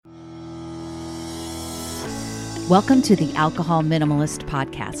Welcome to the Alcohol Minimalist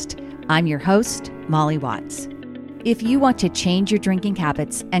Podcast. I'm your host, Molly Watts. If you want to change your drinking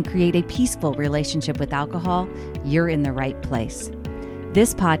habits and create a peaceful relationship with alcohol, you're in the right place.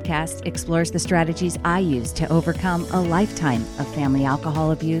 This podcast explores the strategies I use to overcome a lifetime of family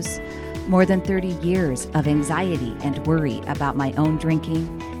alcohol abuse, more than 30 years of anxiety and worry about my own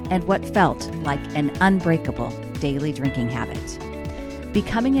drinking, and what felt like an unbreakable daily drinking habit.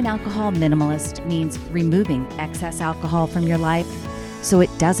 Becoming an alcohol minimalist means removing excess alcohol from your life so it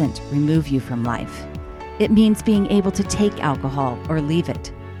doesn't remove you from life. It means being able to take alcohol or leave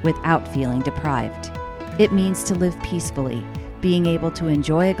it without feeling deprived. It means to live peacefully, being able to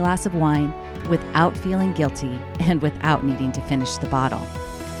enjoy a glass of wine without feeling guilty and without needing to finish the bottle.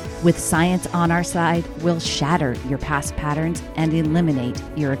 With science on our side, we'll shatter your past patterns and eliminate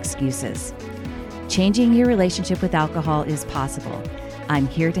your excuses. Changing your relationship with alcohol is possible. I'm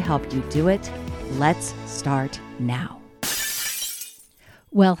here to help you do it. Let's start now.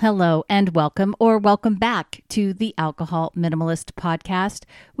 Well, hello and welcome back to the Alcohol Minimalist Podcast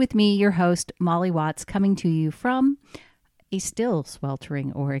with me, your host, Molly Watts, coming to you from a still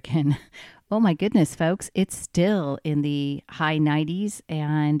sweltering Oregon. Oh my goodness, folks, it's still in the high 90s,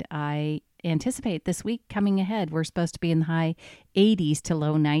 and I anticipate this week coming ahead, we're supposed to be in the high 80s to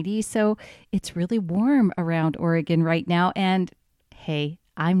low 90s, so it's really warm around Oregon right now, and hey,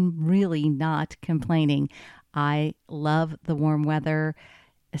 I'm really not complaining. I love the warm weather,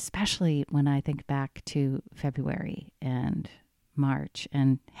 especially when I think back to February and March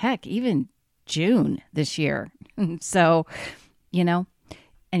and heck, even June this year. So,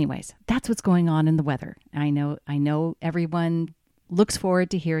 anyways, that's what's going on in the weather. I know everyone looks forward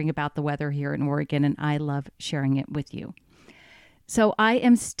to hearing about the weather here in Oregon, and I love sharing it with you. So I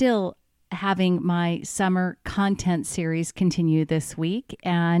am still having my summer content series continue this week,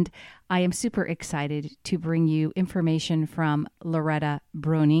 and I am super excited to bring you information from Loretta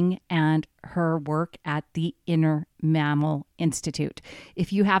Breuning and her work at the Inner Mammal Institute.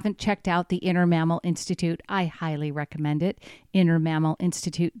 If you haven't checked out the Inner Mammal Institute, I highly recommend it,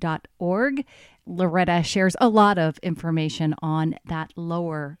 innermammalinstitute.org. Loretta shares a lot of information on that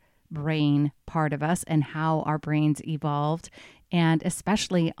lower brain part of us and how our brains evolved, and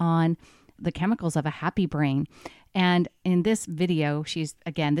especially on the chemicals of a happy brain. And in this video, this is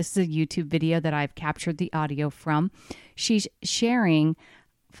a YouTube video that I've captured the audio from. She's sharing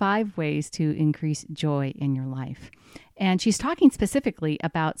 5 ways to increase joy in your life. And she's talking specifically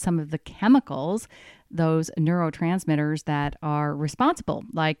about some of the chemicals, those neurotransmitters that are responsible,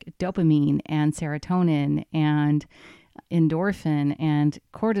 like dopamine and serotonin and endorphin and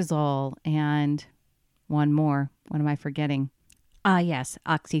cortisol and one more. What am I forgetting? Yes,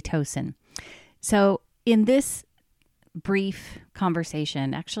 oxytocin. So in this brief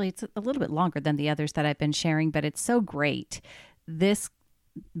conversation, actually it's a little bit longer than the others that I've been sharing, but it's so great. This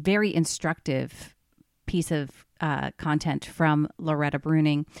very instructive piece of content from Loretta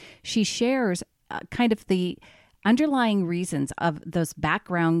Breuning. She shares kind of the underlying reasons of those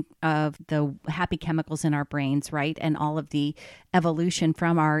background of the happy chemicals in our brains, right? And all of the evolution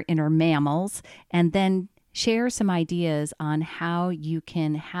from our inner mammals, and then share some ideas on how you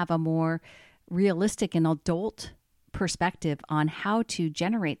can have a more realistic and adult perspective on how to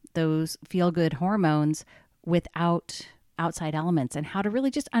generate those feel-good hormones without outside elements, and how to really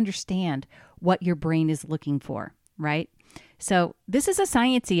just understand what your brain is looking for, right? So this is a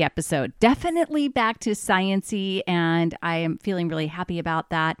sciencey episode, definitely back to sciencey, and I am feeling really happy about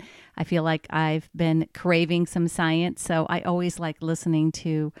that. I feel like I've been craving some science, so I always like listening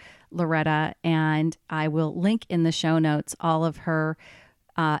to Loretta, and I will link in the show notes all of her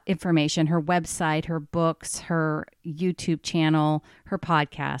information, her website, her books, her YouTube channel, her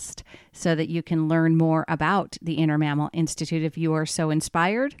podcast, so that you can learn more about the Inner Mammal Institute if you are so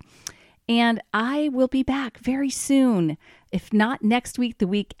inspired. And I will be back very soon, if not next week, the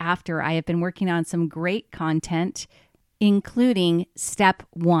week after. I have been working on some great content, including Step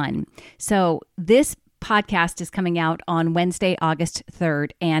 1. So this podcast is coming out on Wednesday, August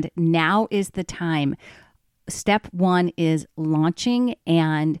 3rd, and now is the time. Step 1 is launching,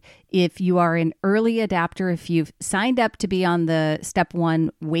 and if you are an early adapter, if you've signed up to be on the Step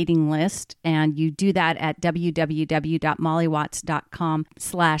 1 waiting list, and you do that at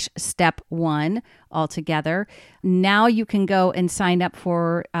www.mollywatts.com/step1 altogether, now you can go and sign up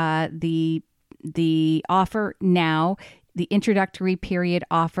for the offer now. The introductory period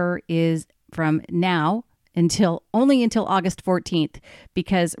offer is from now until August 14th,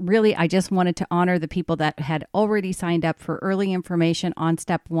 because really I just wanted to honor the people that had already signed up for early information on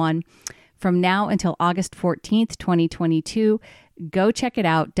Step 1 from now until August 14th, 2022. Go check it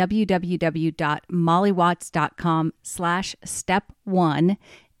out, www.mollywatts.com/step1,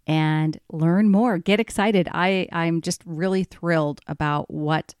 and learn more. Get excited. I'm just really thrilled about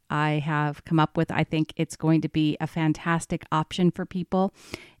what I have come up with. I think it's going to be a fantastic option for people.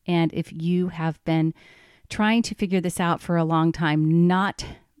 And if you have been trying to figure this out for a long time, not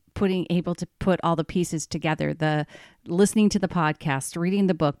able to put all the pieces together, the listening to the podcast, reading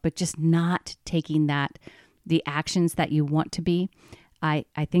the book, but just not taking the actions that you want to be, I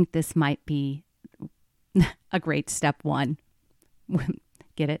think this might be a great step one.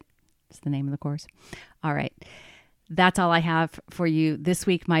 Get it? It's the name of the course. All right. That's all I have for you this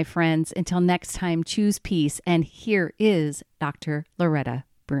week, my friends. Until next time, choose peace. And here is Dr. Loretta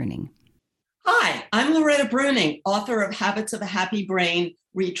Breuning. Hi, I'm Loretta Breuning, author of Habits of a Happy Brain,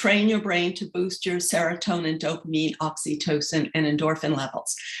 Retrain Your Brain to Boost Your Serotonin, Dopamine, Oxytocin, and Endorphin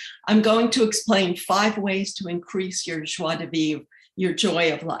Levels. I'm going to explain 5 ways to increase your joie de vivre, your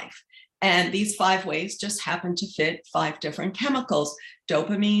joy of life. And these 5 ways just happen to fit 5 different chemicals: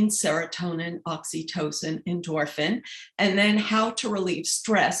 dopamine, serotonin, oxytocin, endorphin, and then how to relieve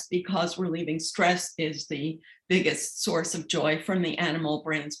stress, because relieving stress is the biggest source of joy from the animal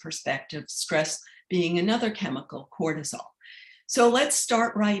brain's perspective, stress being another chemical, cortisol. So let's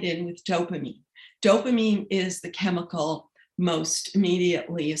start right in with dopamine. Dopamine is the chemical most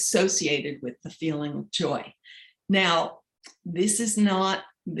immediately associated with the feeling of joy. Now, this is not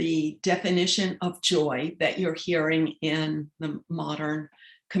the definition of joy that you're hearing in the modern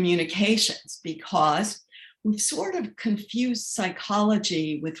communications, because we've sort of confused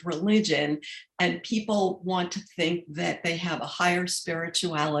psychology with religion, and people want to think that they have a higher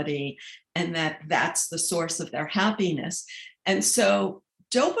spirituality and that that's the source of their happiness. And so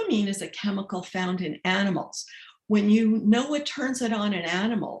dopamine is a chemical found in animals. When you know what turns it on in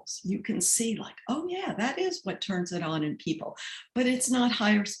animals, you can see like, oh yeah, that is what turns it on in people, but it's not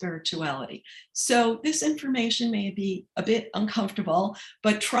higher spirituality. So this information may be a bit uncomfortable,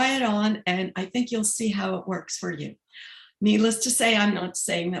 but try it on and I think you'll see how it works for you. Needless to say, I'm not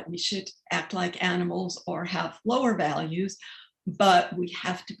saying that we should act like animals or have lower values, but we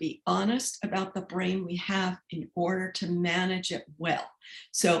have to be honest about the brain we have in order to manage it well.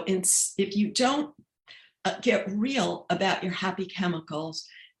 So if you don't get real about your happy chemicals,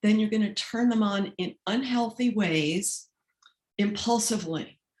 then you're going to turn them on in unhealthy ways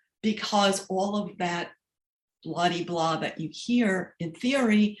impulsively, because all of that blah-de-blah that you hear in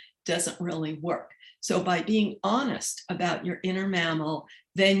theory doesn't really work. So by being honest about your inner mammal,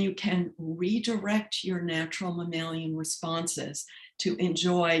 then you can redirect your natural mammalian responses to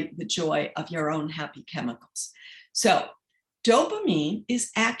enjoy the joy of your own happy chemicals. So dopamine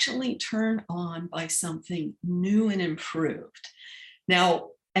is actually turned on by something new and improved. Now,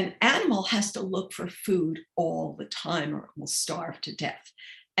 an animal has to look for food all the time or it will starve to death.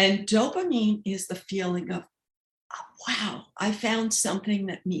 And dopamine is the feeling of, oh, wow, I found something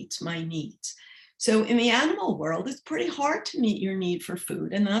that meets my needs. So in the animal world, it's pretty hard to meet your need for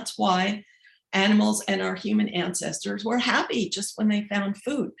food. And that's why animals and our human ancestors were happy just when they found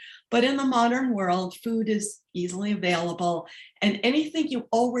food. But in the modern world, food is easily available, and anything you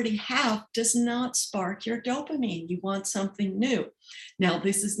already have does not spark your dopamine. You want something new. Now,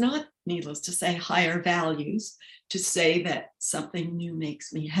 this is not, needless to say, higher values to say that something new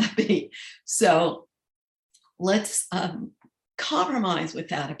makes me happy. So let's compromise with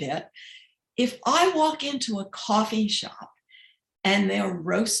that a bit. If I walk into a coffee shop and they're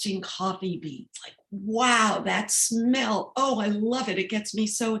roasting coffee beans, like, wow, that smell, oh, I love it. It gets me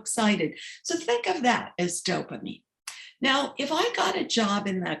so excited. So think of that as dopamine. Now, if I got a job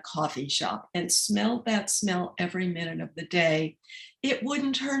in that coffee shop and smelled that smell every minute of the day, it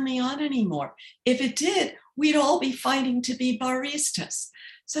wouldn't turn me on anymore. If it did, we'd all be fighting to be baristas.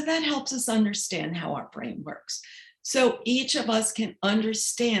 So that helps us understand how our brain works. So each of us can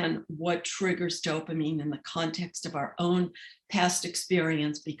understand what triggers dopamine in the context of our own past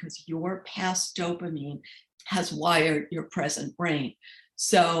experience, because your past dopamine has wired your present brain.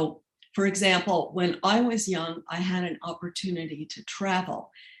 So, for example, when I was young, I had an opportunity to travel.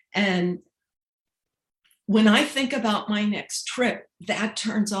 And when I think about my next trip, that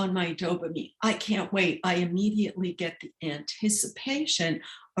turns on my dopamine. I can't wait. I immediately get the anticipation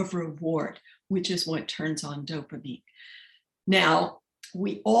of reward, which is what turns on dopamine. Now,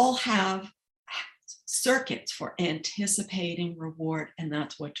 we all have circuits for anticipating reward, and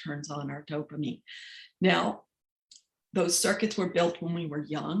that's what turns on our dopamine. Now, those circuits were built when we were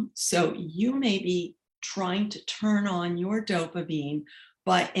young, so you may be trying to turn on your dopamine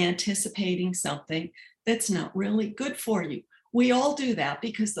by anticipating something that's not really good for you. We all do that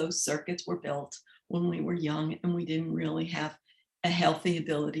because those circuits were built when we were young and we didn't really have a healthy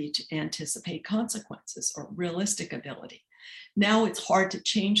ability to anticipate consequences or realistic ability. Now it's hard to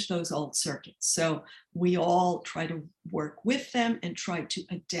change those old circuits. So we all try to work with them and try to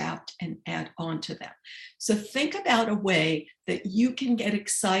adapt and add on to them. So think about a way that you can get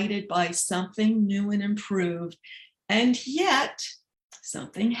excited by something new and improved, and yet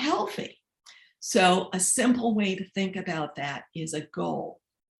something healthy. So a simple way to think about that is a goal.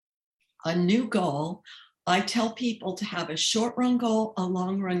 A new goal, I tell people to have a short run goal, a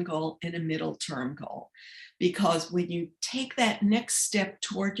long run goal, and a middle term goal. Because when you take that next step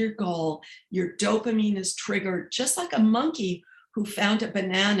toward your goal, your dopamine is triggered just like a monkey who found a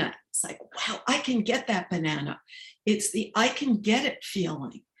banana. It's like, wow, I can get that banana. It's the I can get it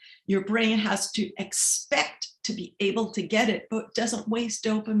feeling. Your brain has to expect to be able to get it, but doesn't waste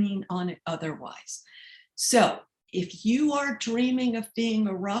dopamine on it otherwise. So if you are dreaming of being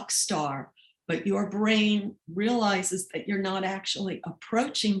a rock star, but your brain realizes that you're not actually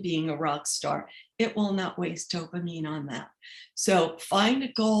approaching being a rock star, it will not waste dopamine on that. So find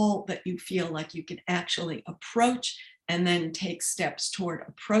a goal that you feel like you can actually approach and then take steps toward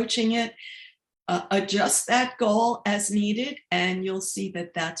approaching it. Adjust that goal as needed, and you'll see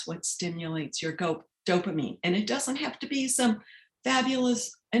that that's what stimulates your dopamine. And it doesn't have to be some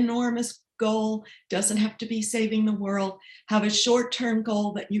fabulous, enormous goal, doesn't have to be saving the world. Have a short-term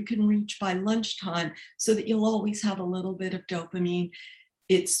goal that you can reach by lunchtime so that you'll always have a little bit of dopamine.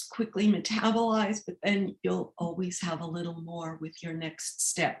 It's quickly metabolized, but then you'll always have a little more with your next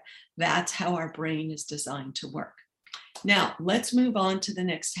step. That's how our brain is designed to work. Now, let's move on to the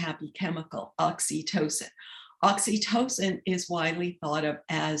next happy chemical, oxytocin. Oxytocin is widely thought of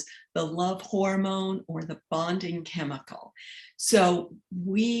as the love hormone or the bonding chemical. So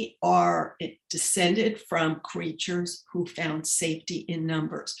we are descended from creatures who found safety in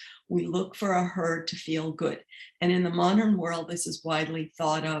numbers. We look for a herd to feel good. And in the modern world, this is widely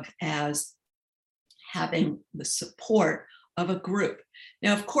thought of as having the support of a group.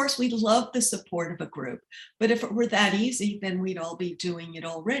 Now, of course, we love the support of a group, but if it were that easy, then we'd all be doing it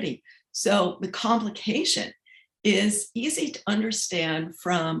already. So the complication is easy to understand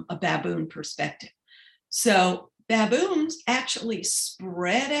from a baboon perspective. So baboons actually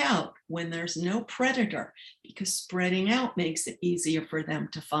spread out when there's no predator, because spreading out makes it easier for them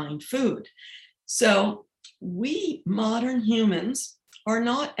to find food. So we modern humans are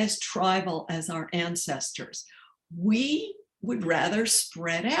not as tribal as our ancestors. We would rather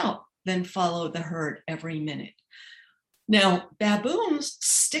spread out than follow the herd every minute. Now, baboons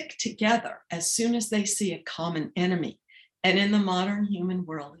stick together as soon as they see a common enemy. And in the modern human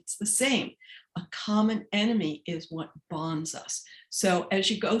world, it's the same. A common enemy is what bonds us. So as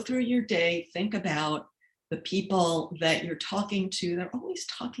you go through your day, think about the people that you're talking to. They're always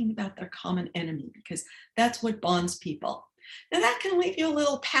talking about their common enemy because that's what bonds people. Now, that can leave you a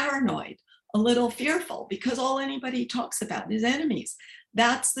little paranoid, a little fearful, because all anybody talks about is enemies.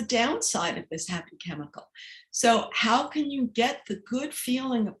 That's the downside of this happy chemical. So how can you get the good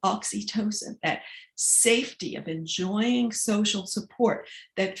feeling of oxytocin, that safety of enjoying social support,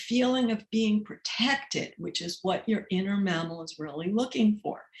 that feeling of being protected, which is what your inner mammal is really looking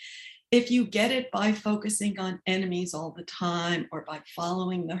for? If you get it by focusing on enemies all the time or by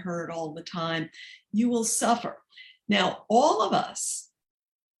following the herd all the time, you will suffer. Now, all of us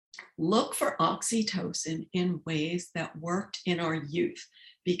look for oxytocin in ways that worked in our youth,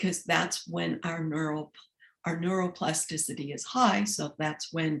 because that's when our neuroplasticity is high. So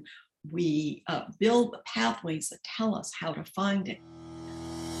that's when we build the pathways that tell us how to find it.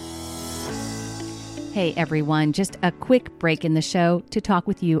 Hey everyone, just a quick break in the show to talk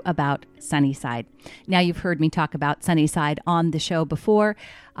with you about Sunnyside. Now, you've heard me talk about Sunnyside on the show before.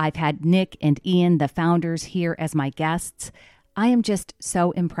 I've had Nick and Ian, the founders, here as my guests. I am just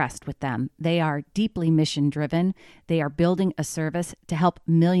so impressed with them. They are deeply mission-driven. They are building a service to help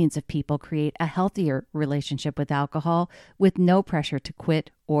millions of people create a healthier relationship with alcohol with no pressure to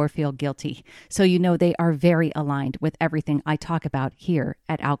quit or feel guilty. So you know they are very aligned with everything I talk about here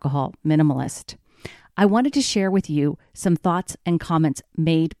at Alcohol Minimalist. I wanted to share with you some thoughts and comments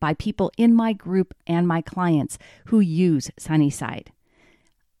made by people in my group and my clients who use Sunnyside.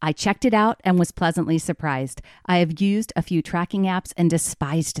 I checked it out and was pleasantly surprised. I have used a few tracking apps and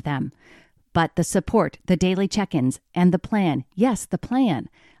despised them. But the support, the daily check-ins, and the plan, yes, the plan.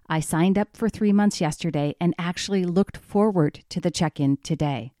 I signed up for 3 months yesterday and actually looked forward to the check-in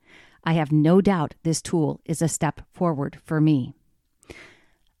today. I have no doubt this tool is a step forward for me.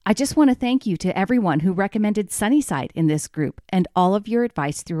 I just want to thank you to everyone who recommended Sunnyside in this group and all of your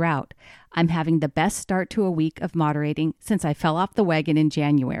advice throughout. I'm having the best start to a week of moderating since I fell off the wagon in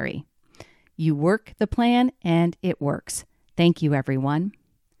January. You work the plan and it works. Thank you, everyone.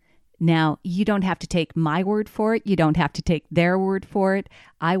 Now, you don't have to take my word for it. You don't have to take their word for it.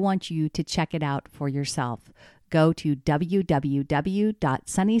 I want you to check it out for yourself. Go to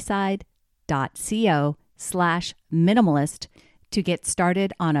www.sunnyside.co/minimalist to get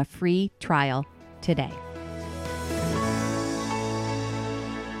started on a free trial today.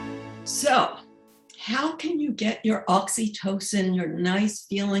 So, how can you get your oxytocin, your nice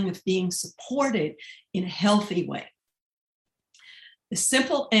feeling of being supported in a healthy way? The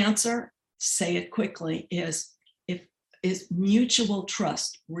simple answer, say it quickly, is mutual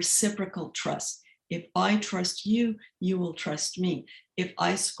trust, reciprocal trust. If I trust you, you will trust me. If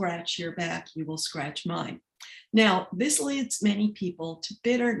I scratch your back, you will scratch mine. Now, this leads many people to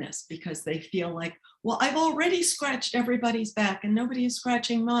bitterness because they feel like, well, I've already scratched everybody's back and nobody is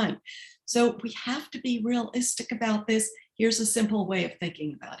scratching mine. So we have to be realistic about this. Here's a simple way of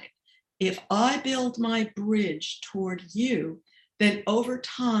thinking about it. If I build my bridge toward you, then over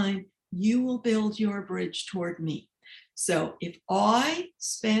time, you will build your bridge toward me. So if I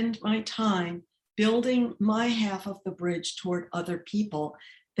spend my time building my half of the bridge toward other people,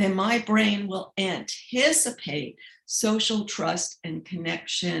 then my brain will anticipate social trust and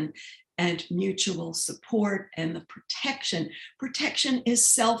connection and mutual support and the protection. Protection is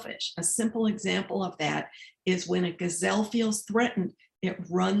selfish. A simple example of that is when a gazelle feels threatened, it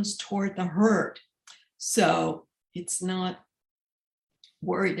runs toward the herd. So it's not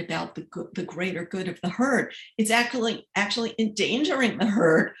worried about the greater good of the herd. It's actually endangering the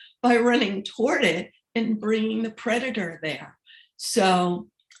herd by running toward it and bringing the predator there. So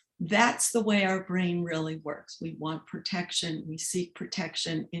that's the way our brain really works. We want protection. We seek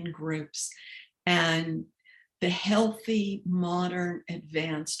protection in groups. And the healthy, modern,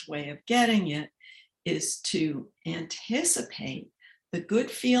 advanced way of getting it is to anticipate the good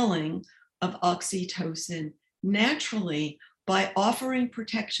feeling of oxytocin naturally. By offering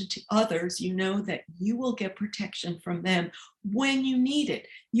protection to others, you know that you will get protection from them when you need it.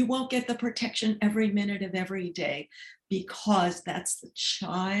 You won't get the protection every minute of every day because that's the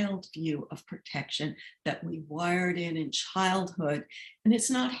child view of protection that we wired in childhood. And it's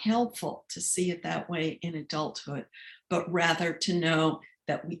not helpful to see it that way in adulthood, but rather to know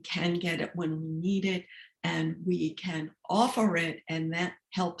that we can get it when we need it and we can offer it. And that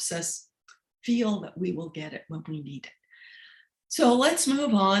helps us feel that we will get it when we need it. So let's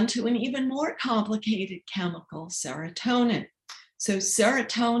move on to an even more complicated chemical, serotonin. So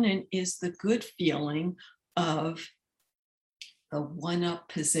serotonin is the good feeling of the one-up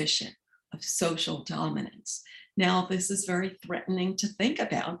position, of social dominance. Now, this is very threatening to think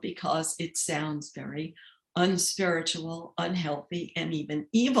about because it sounds very unspiritual, unhealthy, and even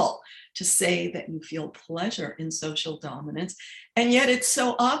evil to say that you feel pleasure in social dominance. And yet it's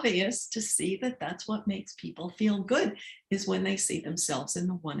so obvious to see that that's what makes people feel good, is when they see themselves in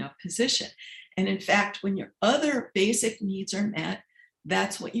the one-up position. And in fact, when your other basic needs are met,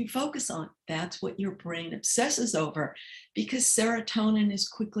 that's what you focus on. That's what your brain obsesses over because serotonin is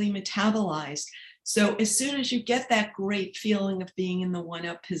quickly metabolized. So as soon as you get that great feeling of being in the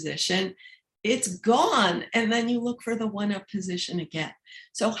one-up position, it's gone. And then you look for the one-up position again.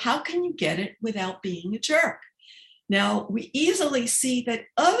 So how can you get it without being a jerk? Now, we easily see that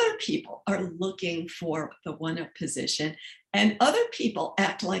other people are looking for the one-up position and other people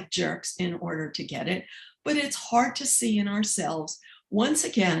act like jerks in order to get it, but it's hard to see in ourselves. Once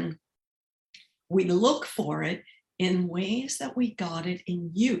again, we look for it in ways that we got it in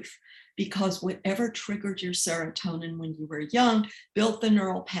youth, because whatever triggered your serotonin when you were young built the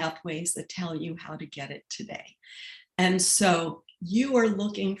neural pathways that tell you how to get it today. And so you are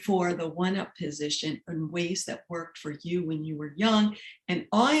looking for the one-up position in ways that worked for you when you were young. And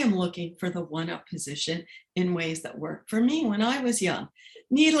I am looking for the one-up position in ways that worked for me when I was young.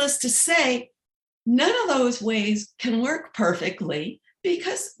 Needless to say, none of those ways can work perfectly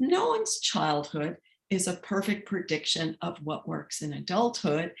because no one's childhood is a perfect prediction of what works in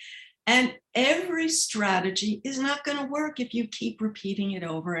adulthood. And every strategy is not going to work if you keep repeating it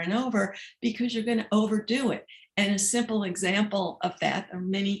over and over because you're going to overdo it. And a simple example of that, there are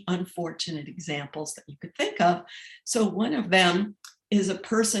many unfortunate examples that you could think of. So one of them is a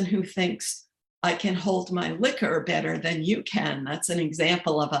person who thinks, I can hold my liquor better than you can. That's an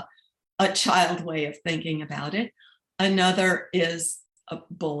example of a child way of thinking about it. Another is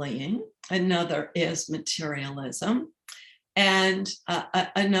bullying. Another is materialism. And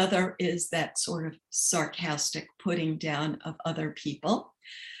another is that sort of sarcastic putting down of other people.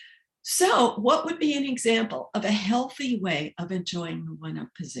 So what would be an example of a healthy way of enjoying the one-up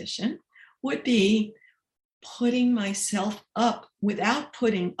position would be putting myself up without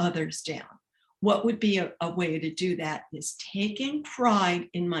putting others down. What would be a way to do that is taking pride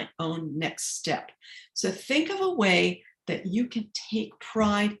in my own next step. So think of a way that you can take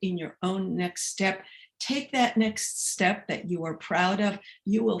pride in your own next step. Take that next step that you are proud of.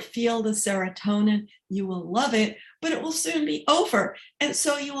 You will feel the serotonin. You will love it, but it will soon be over. And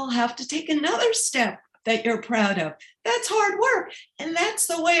so you will have to take another step that you're proud of. That's hard work. And that's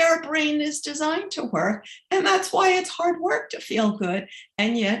the way our brain is designed to work. And that's why it's hard work to feel good.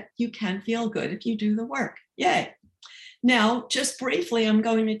 And yet you can feel good if you do the work. Yay. Now, just briefly, I'm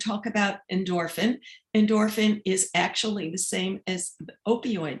going to talk about endorphin. Endorphin is actually the same as the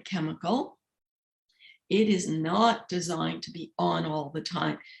opioid chemical. It is not designed to be on all the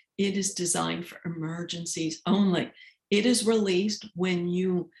time. It is designed for emergencies only. It is released when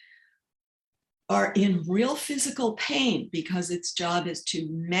you are in real physical pain, because its job is to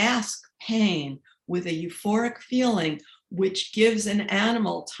mask pain with a euphoric feeling, which gives an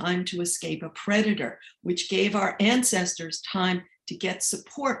animal time to escape a predator, which gave our ancestors time to get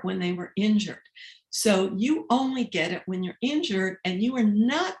support when they were injured. So you only get it when you're injured, and you are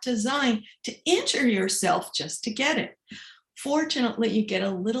not designed to injure yourself just to get it. Fortunately, you get a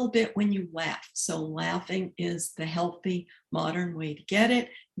little bit when you laugh. So laughing is the healthy modern way to get it.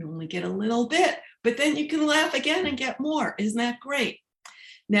 You only get a little bit, but then you can laugh again and get more. Isn't that great?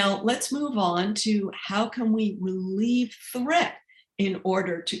 Now let's move on to how can we relieve threat in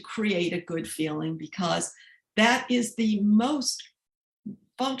order to create a good feeling, because that is the most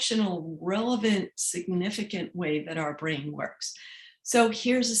functional, relevant, significant way that our brain works. So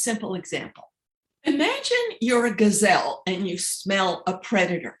here's a simple example. Imagine you're a gazelle and you smell a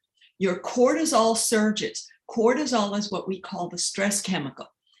predator. Your cortisol surges. Cortisol is what we call the stress chemical.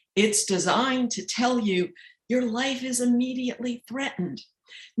 It's designed to tell you your life is immediately threatened.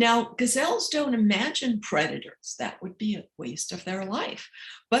 Now, gazelles don't imagine predators. That would be a waste of their life.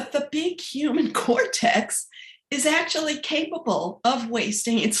 But the big human cortex is actually capable of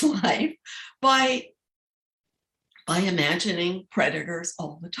wasting its life by imagining predators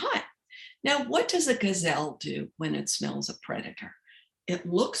all the time. Now, what does a gazelle do when it smells a predator? It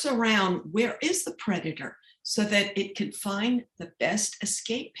looks around, where is the predator, so that it can find the best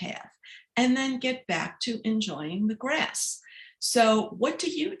escape path and then get back to enjoying the grass. So what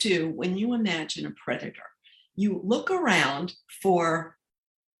do you do when you imagine a predator? You look around for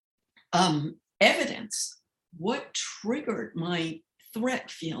evidence. What triggered my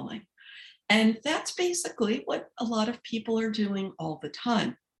threat feeling? And that's basically what a lot of people are doing all the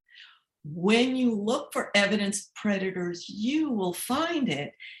time. When you look for evidence of predators, you will find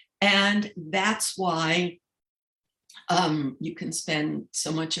it. And that's why you can spend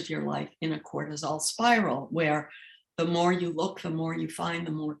so much of your life in a cortisol spiral, where the more you look, the more you find,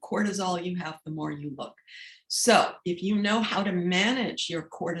 the more cortisol you have, the more you look. So if you know how to manage your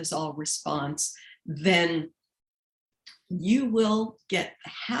cortisol response, then you will get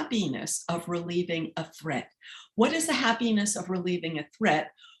the happiness of relieving a threat. What is the happiness of relieving a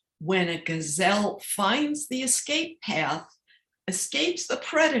threat? When a gazelle finds the escape path, escapes the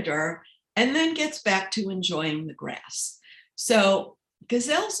predator, and then gets back to enjoying the grass. So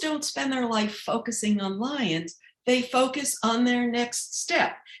gazelles don't spend their life focusing on lions. They focus on their next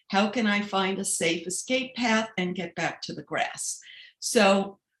step. How can I find a safe escape path and get back to the grass?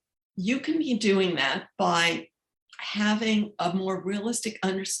 So you can be doing that by having a more realistic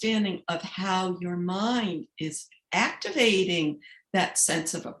understanding of how your mind is activating that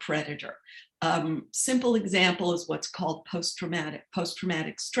sense of a predator. Simple example is what's called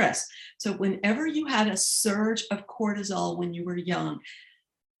post-traumatic stress. So whenever you had a surge of cortisol when you were young,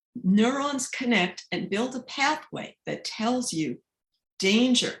 neurons connect and build a pathway that tells you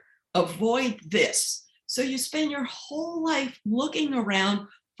danger, avoid this. So you spend your whole life looking around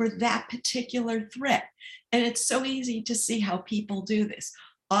for that particular threat. And it's so easy to see how people do this.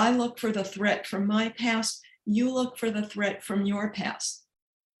 I look for the threat from my past. You look for the threat from your past.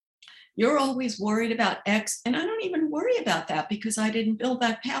 You're always worried about X, and I don't even worry about that because I didn't build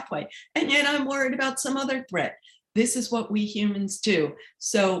that pathway. And yet I'm worried about some other threat. This is what we humans do.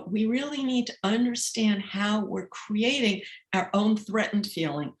 So we really need to understand how we're creating our own threatened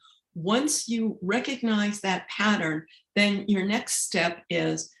feeling. Once you recognize that pattern, then your next step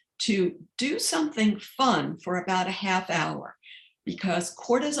is to do something fun for about a half hour, because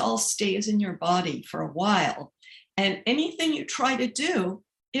cortisol stays in your body for a while. And anything you try to do,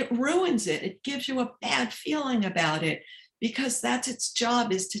 it ruins it. It gives you a bad feeling about it, because that's its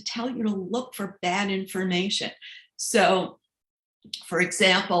job, is to tell you to look for bad information. So For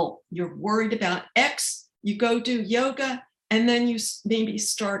example, you're worried about X, you go do yoga, and then you maybe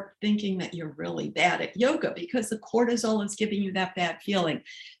start thinking that you're really bad at yoga because the cortisol is giving you that bad feeling.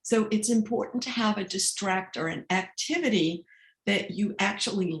 So it's important to have a distractor, an activity that you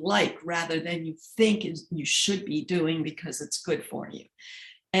actually like rather than you think you should be doing because it's good for you.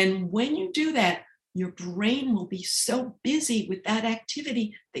 And when you do that, your brain will be so busy with that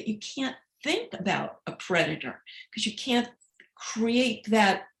activity that you can't think about a predator because you can't create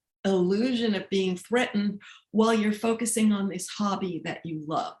that illusion of being threatened while you're focusing on this hobby that you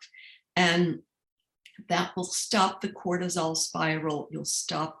love. And that will stop the cortisol spiral. You'll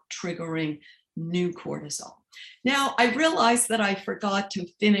stop triggering new cortisol. Now, I realized that I forgot to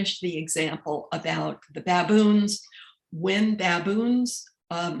finish the example about the baboons. When baboons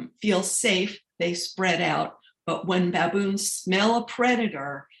feel safe, they spread out. But when baboons smell a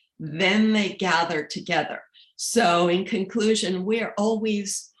predator, then they gather together. So in conclusion, we're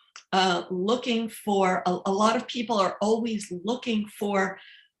always looking for, a lot of people are always looking for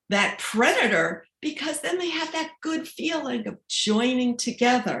that predator because then they have that good feeling of joining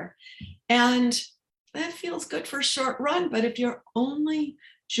together. And that feels good for a short run. But if you're only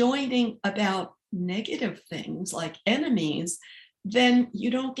joining about negative things like enemies, then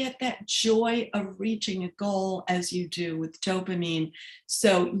you don't get that joy of reaching a goal as you do with dopamine.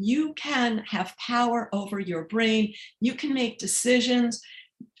 So you can have power over your brain. You can make decisions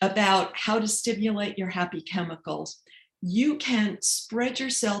about how to stimulate your happy chemicals. You can spread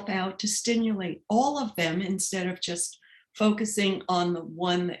yourself out to stimulate all of them instead of just focusing on the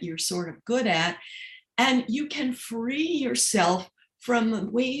one that you're sort of good at. And you can free yourself from the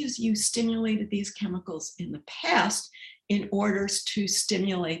ways you stimulated these chemicals in the past in order to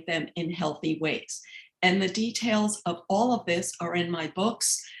stimulate them in healthy ways. And the details of all of this are in my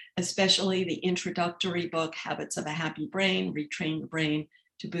books, especially the introductory book, Habits of a Happy Brain, Retrain Your Brain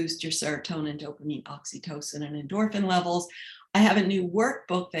to Boost Your Serotonin, Dopamine, Oxytocin, and Endorphin levels. I have a new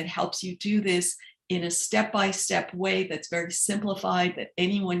workbook that helps you do this in a step-by-step way that's very simplified that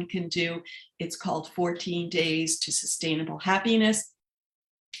anyone can do. It's called 14 Days to Sustainable Happiness.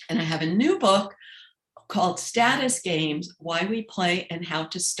 And I have a new book called Status Games, Why We Play and How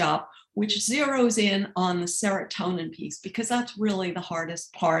to Stop, which zeroes in on the serotonin piece, because that's really the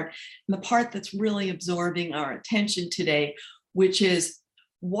hardest part, and the part that's really absorbing our attention today, which is,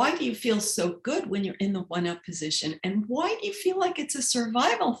 why do you feel so good when you're in the one-up position? And why do you feel like it's a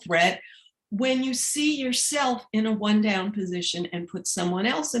survival threat when you see yourself in a one-down position and put someone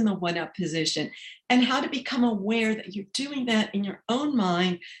else in the one-up position? And how to become aware that you're doing that in your own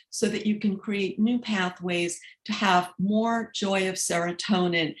mind so that you can create new pathways to have more joy of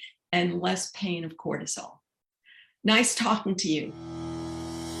serotonin and less pain of cortisol. Nice talking to you.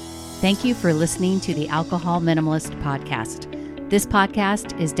 Thank you for listening to the Alcohol Minimalist Podcast. This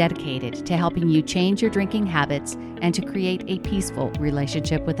podcast is dedicated to helping you change your drinking habits and to create a peaceful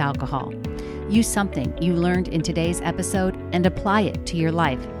relationship with alcohol. Use something you learned in today's episode and apply it to your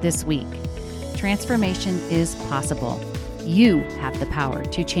life this week. Transformation is possible. You have the power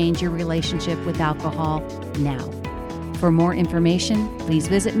to change your relationship with alcohol now. For more information, please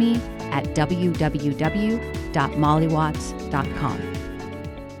visit me at www.mollywatts.com.